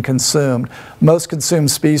 species being consumed. Most consumed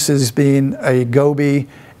species being a goby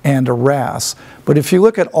and a wrasse. But if you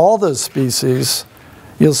look at all those species,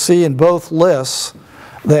 you'll see in both lists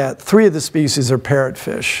that 3 of the species are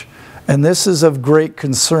parrotfish. And this is of great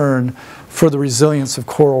concern for the resilience of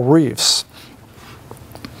coral reefs.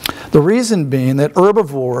 The reason being that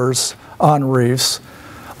herbivores on reefs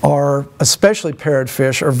are, especially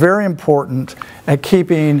parrotfish, are very important at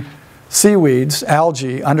keeping seaweeds,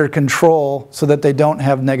 algae, under control so that they don't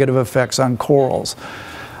have negative effects on corals.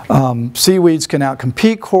 Seaweeds can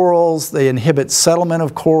outcompete corals, they inhibit settlement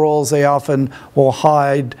of corals, they often will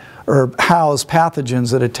hide or house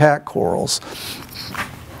pathogens that attack corals.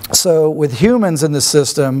 So with humans in the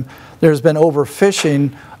system, there's been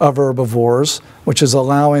overfishing of herbivores, which is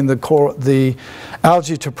allowing the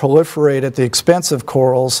algae to proliferate at the expense of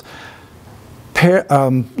corals.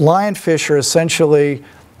 Lionfish are essentially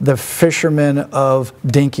the fishermen of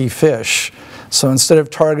dinky fish. So instead of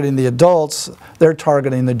targeting the adults, they're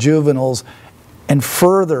targeting the juveniles and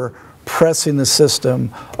further pressing the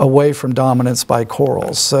system away from dominance by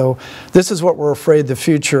corals. So this is what we're afraid the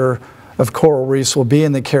future of coral reefs will be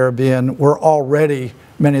in the Caribbean.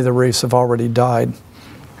 Many of the reefs have already died.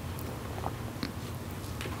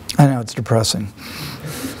 I know, it's depressing.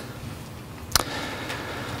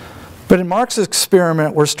 But in Mark's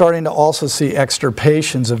experiment, we're starting to also see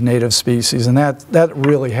extirpations of native species, and that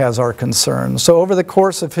really has our concern. So over the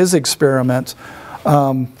course of his experiment,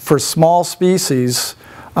 for small species,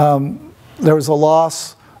 there was a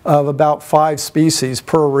loss of about 5 species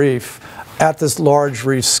per reef at this large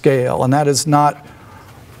reef scale, and that does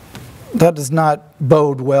not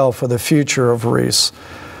bode well for the future of reefs.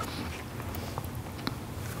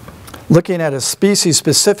 Looking at a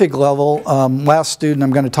species-specific level, last student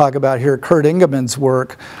I'm going to talk about here, Kurt Ingeman's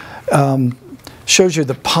work, shows you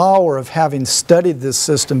the power of having studied this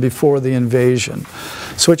system before the invasion.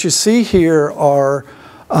 So what you see here are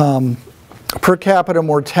per capita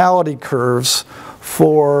mortality curves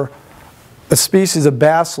for a species of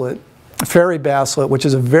basslet, fairy basslet, which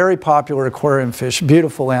is a very popular aquarium fish,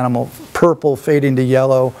 beautiful animal, purple fading to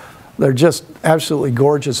yellow. They're just absolutely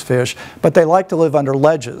gorgeous fish, but they like to live under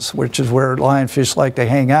ledges, which is where lionfish like to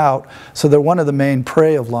hang out, so they're one of the main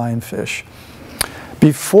prey of lionfish.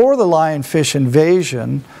 Before the lionfish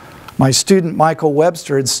invasion, my student Michael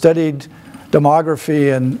Webster had studied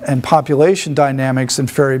demography and population dynamics in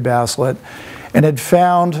fairy basslet and had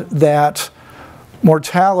found that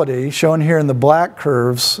mortality, shown here in the black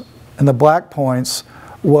curves and the black points,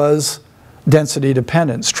 was density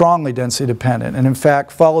dependent, strongly density dependent, and in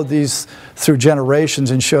fact followed these through generations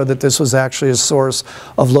and showed that this was actually a source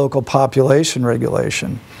of local population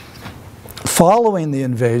regulation. Following the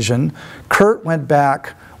invasion, Kurt went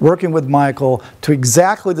back, working with Michael, to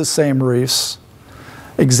exactly the same reefs,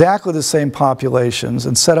 exactly the same populations,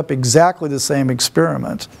 and set up exactly the same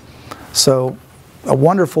experiment. So a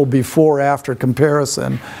wonderful before-after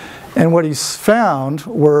comparison. And what he found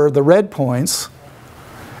were the red points.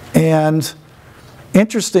 And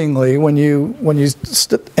interestingly, when you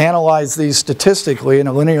analyze these statistically in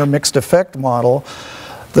a linear mixed effect model,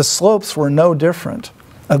 the slopes were no different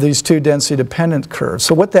of these 2 density dependent curves.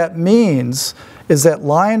 So what that means is that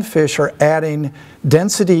lionfish are adding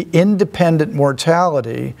density independent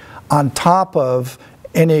mortality on top of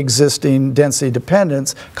any existing density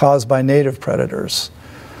dependence caused by native predators.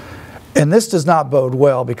 And this does not bode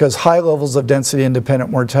well because high levels of density independent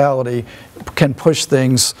mortality can push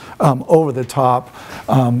things over the top.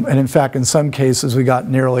 And in fact, in some cases, we got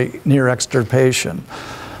near extirpation.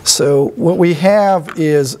 So what we have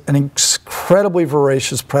is an incredibly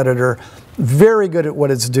voracious predator, very good at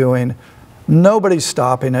what it's doing. Nobody's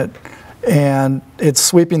stopping it. And it's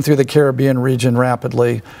sweeping through the Caribbean region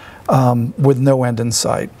rapidly with no end in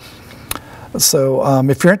sight. So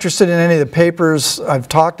if you're interested in any of the papers I've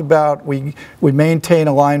talked about, we maintain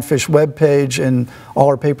a Lionfish webpage, and all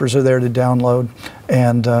our papers are there to download.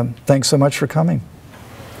 And thanks so much for coming.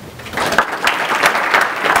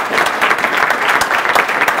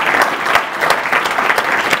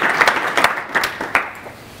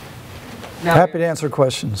 Happy to answer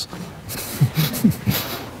questions.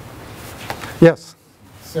 Yes?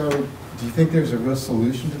 So do you think there's a real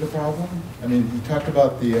solution to the problem? I mean, you talked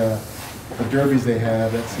about the derbies they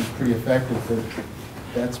have. That seems pretty effective, but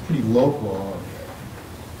that's pretty local.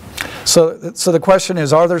 So the question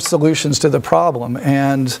is, are there solutions to the problem?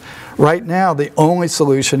 And right now, the only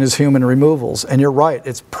solution is human removals. And you're right,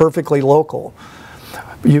 it's perfectly local.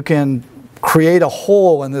 You can create a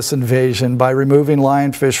hole in this invasion by removing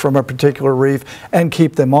lionfish from a particular reef and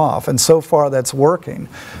keep them off. And so far, that's working.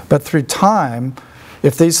 But through time,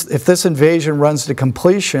 if this invasion runs to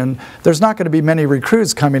completion, there's not going to be many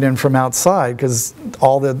recruits coming in from outside because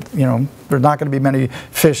there's not going to be many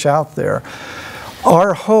fish out there.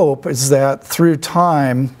 Our hope is that through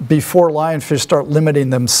time, before lionfish start limiting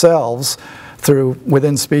themselves through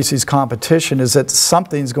within species competition, is that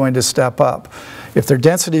something's going to step up. If their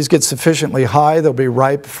densities get sufficiently high, they'll be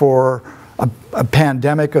ripe for a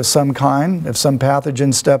pandemic of some kind. If some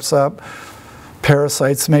pathogen steps up,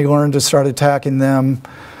 parasites may learn to start attacking them.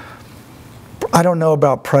 I don't know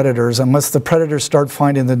about predators. Unless the predators start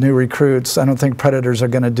finding the new recruits, I don't think predators are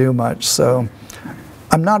going to do much. So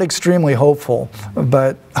I'm not extremely hopeful,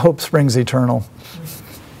 but hope springs eternal.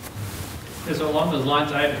 Yeah, so along those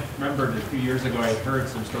lines, I remembered a few years ago I had heard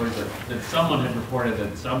some stories that someone had reported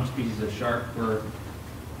that some species of shark were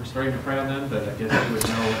starting to prey on them, but I guess you would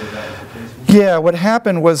know whether that was the case. Yeah, what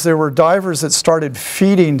happened was there were divers that started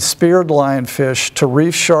feeding speared lionfish to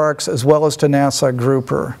reef sharks as well as to Nassau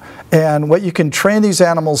grouper. And what you can train these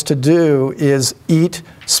animals to do is eat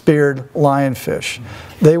speared lionfish.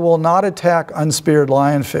 They will not attack unspeared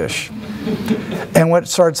lionfish. And what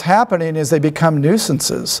starts happening is they become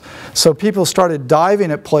nuisances. So people started diving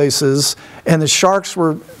at places and the sharks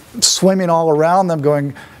were swimming all around them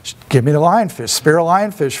going, give me the lionfish, spear a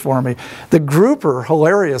lionfish for me. The grouper,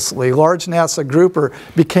 hilariously, large Nassau grouper,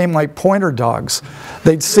 became like pointer dogs.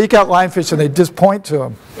 They'd seek out lionfish and they'd just point to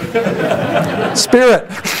them. Spear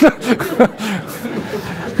it.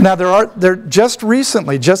 Now just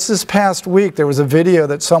recently, just this past week, there was a video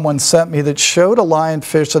that someone sent me that showed a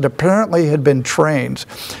lionfish that apparently had been trained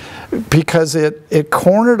because it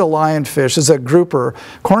cornered a lionfish, as a grouper,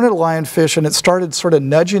 cornered a lionfish and it started sort of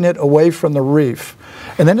nudging it away from the reef.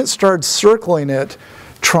 And then it started circling it,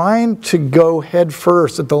 trying to go head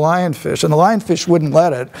first at the lionfish. And the lionfish wouldn't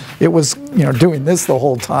let it. It was doing this the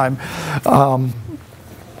whole time.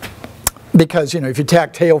 Because if you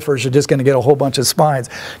attack tail first, you're just going to get a whole bunch of spines.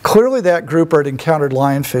 Clearly that grouper had encountered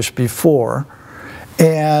lionfish before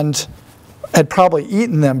and had probably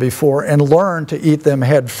eaten them before and learned to eat them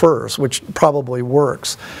head first, which probably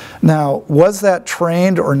works. Now, was that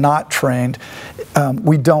trained or not trained?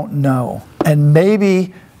 We don't know. And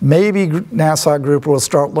maybe Nassau grouper will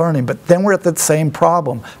start learning, but then we're at the same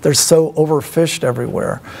problem. They're so overfished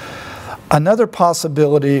everywhere. Another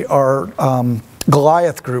possibility are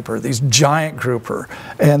Goliath grouper, these giant grouper,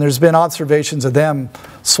 and there's been observations of them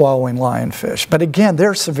swallowing lionfish. But again,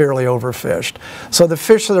 they're severely overfished. So the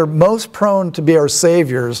fish that are most prone to be our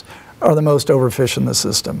saviors are the most overfished in the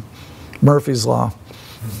system. Murphy's Law.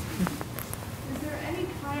 Is there any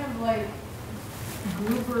kind of like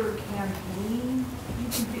grouper campaign you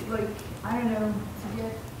can do, like, I don't know, to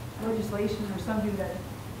get legislation or something that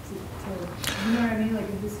you know what I mean? Like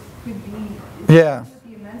if this could be, yeah.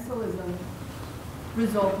 The immensalism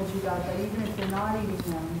result that you got, that even if they're not eating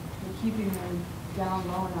them, they're keeping them down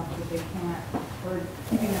low enough that they can't, or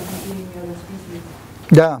keeping them from eating the other species.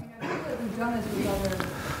 Yeah. I feel like we've done this with other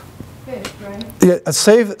fish, right? Yeah, a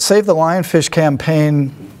Save the Lionfish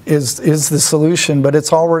campaign is the solution, but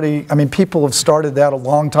it's already, I mean, people have started that a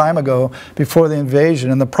long time ago before the invasion,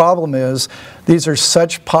 and the problem is these are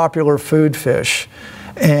such popular food fish,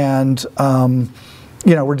 and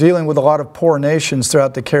we're dealing with a lot of poor nations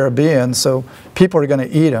throughout the Caribbean, so people are going to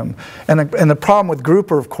eat them. And the problem with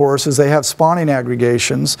grouper, of course, is they have spawning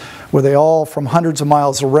aggregations where they all, from hundreds of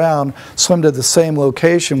miles around, swim to the same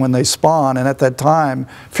location when they spawn, and at that time,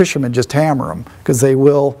 fishermen just hammer them because they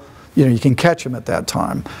will, you can catch them at that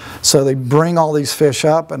time. So they bring all these fish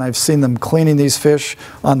up, and I've seen them cleaning these fish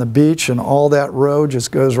on the beach, and all that roe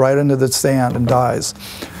just goes right into the sand and dies.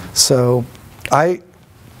 So I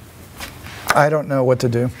don't know what to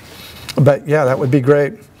do, but yeah, that would be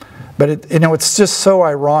great. But it's just so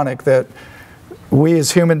ironic that we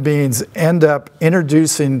as human beings end up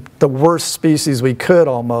introducing the worst species we could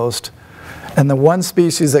almost, and the one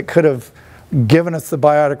species that could have given us the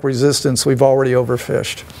biotic resistance we've already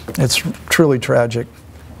overfished. It's truly tragic.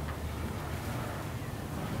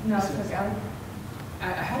 No, it's okay. I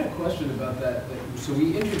had a question about that. So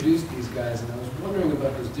we introduced these guys, and I was wondering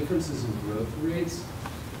about those differences in growth rates.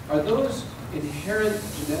 are those inherent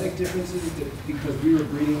genetic differences that because we were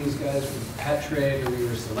breeding these guys for the pet trade, or we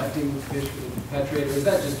were selecting fish for the pet trade, or is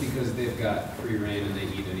that just because they've got free reign and they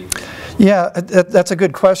eat anything? Yeah, that's a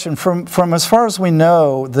good question. From as far as we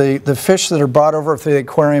know, the fish that are brought over through the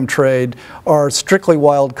aquarium trade are strictly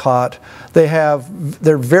wild caught.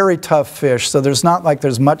 They're very tough fish, so there's not like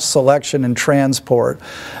there's much selection and transport.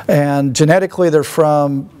 And genetically, they're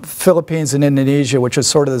from Philippines and Indonesia, which is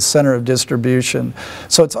sort of the center of distribution.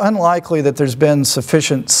 So it's unlikely that there's been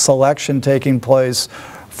sufficient selection taking place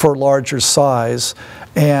for larger size.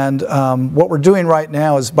 And what we're doing right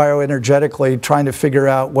now is bioenergetically trying to figure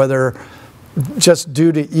out whether, just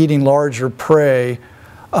due to eating larger prey,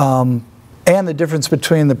 and the difference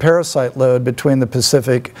between the parasite load between the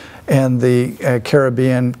Pacific and the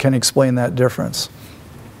Caribbean can explain that difference.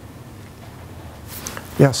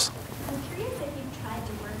 Yes? I'm curious if you've tried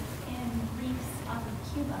to work in reefs off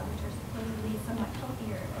of Cuba, which are supposedly somewhat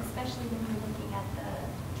healthier, especially when you're looking at the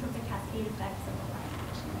trophic cascade effects of the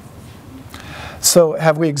lionfish in the system. So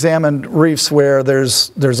have we examined reefs where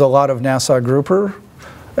there's a lot of Nassau grouper?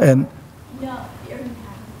 And No, you haven't.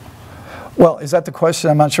 well, is that the question?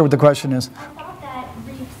 I'm not sure what the question is. I thought that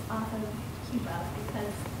reefs off of Cuba,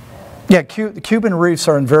 because Yeah, Cuban reefs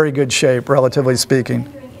are in very good shape, relatively speaking.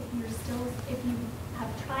 I'm wondering if you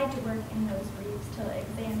have tried to work in those reefs to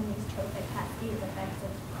examine these trophic cascade effects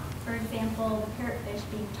of, for example, parrotfish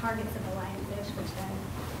being targets of the lionfish, which then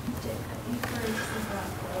encourage seasonal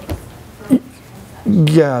growth.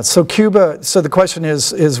 Yeah, so Cuba, so the question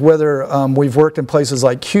is whether we've worked in places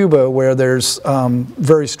like Cuba where there's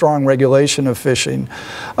very strong regulation of fishing.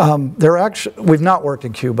 We've not worked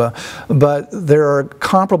in Cuba, but there are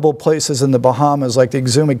comparable places in the Bahamas like the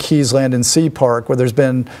Exuma Keys Land and Sea Park where there's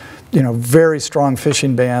been very strong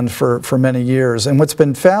fishing ban for many years. And what's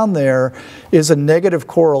been found there is a negative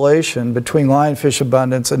correlation between lionfish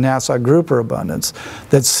abundance and Nassau grouper abundance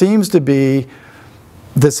that seems to be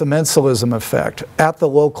this amensalism effect at the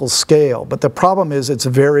local scale. But the problem is it's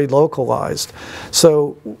very localized.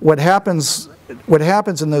 So what happens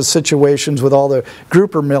in those situations with all the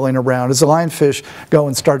grouper milling around is the lionfish go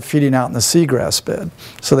and start feeding out in the seagrass bed.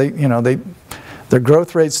 So their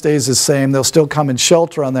growth rate stays the same. They'll still come and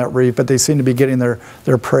shelter on that reef, but they seem to be getting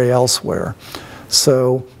their prey elsewhere.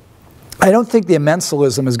 So I don't think the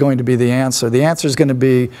amensalism is going to be the answer. The answer is going to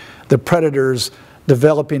be the predators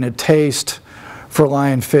developing a taste for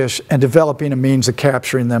lionfish and developing a means of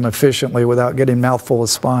capturing them efficiently without getting a mouthful of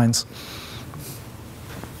spines.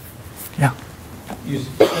 Yeah? You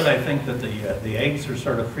said, I think, that the eggs are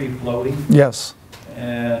sort of free-floating. Yes.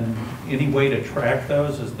 And any way to track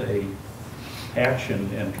those as they hatch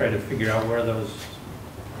and try to figure out where those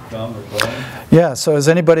come or go? Yeah, so has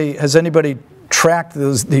anybody tracked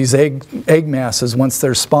these egg masses once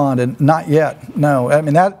they're spawned? And not yet, no. I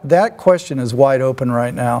mean, that question is wide open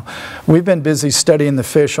right now. We've been busy studying the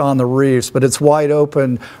fish on the reefs, but it's wide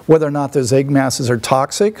open whether or not those egg masses are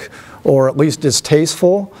toxic or at least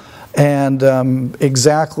distasteful, and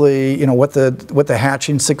exactly what the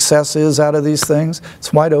hatching success is out of these things.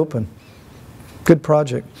 It's wide open. Good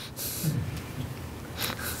project.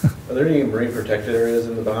 Are there any marine protected areas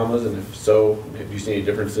in the Bahamas, and if so, have you seen any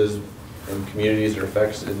differences in communities or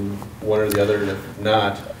effects in one or the other, and if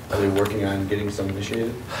not, are they working on getting some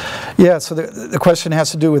initiated? Yeah, so the question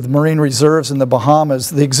has to do with marine reserves in the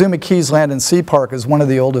Bahamas. The Exuma Keys Land and Sea Park is one of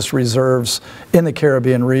the oldest reserves in the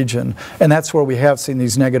Caribbean region, and that's where we have seen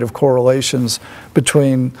these negative correlations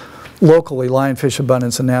between locally lionfish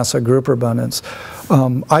abundance and Nassau grouper abundance.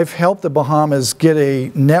 I've helped the Bahamas get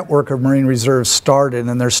a network of marine reserves started,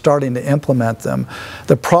 and they're starting to implement them.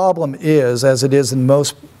 The problem is, as it is in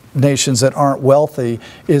most nations that aren't wealthy,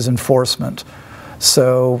 is enforcement.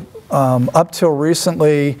 So up till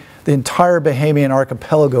recently, the entire Bahamian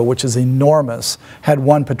archipelago, which is enormous, had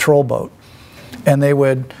one patrol boat. And they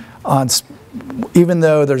would, even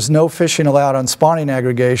though there's no fishing allowed on spawning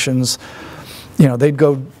aggregations, they'd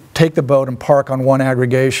go take the boat and park on one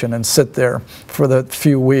aggregation and sit there for the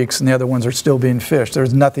few weeks, and the other ones are still being fished.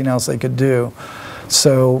 There's nothing else they could do.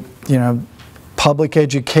 So, public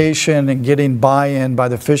education and getting buy-in by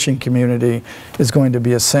the fishing community is going to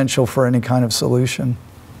be essential for any kind of solution.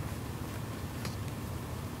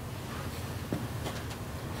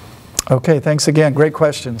 Okay, thanks again. Great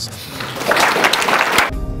questions.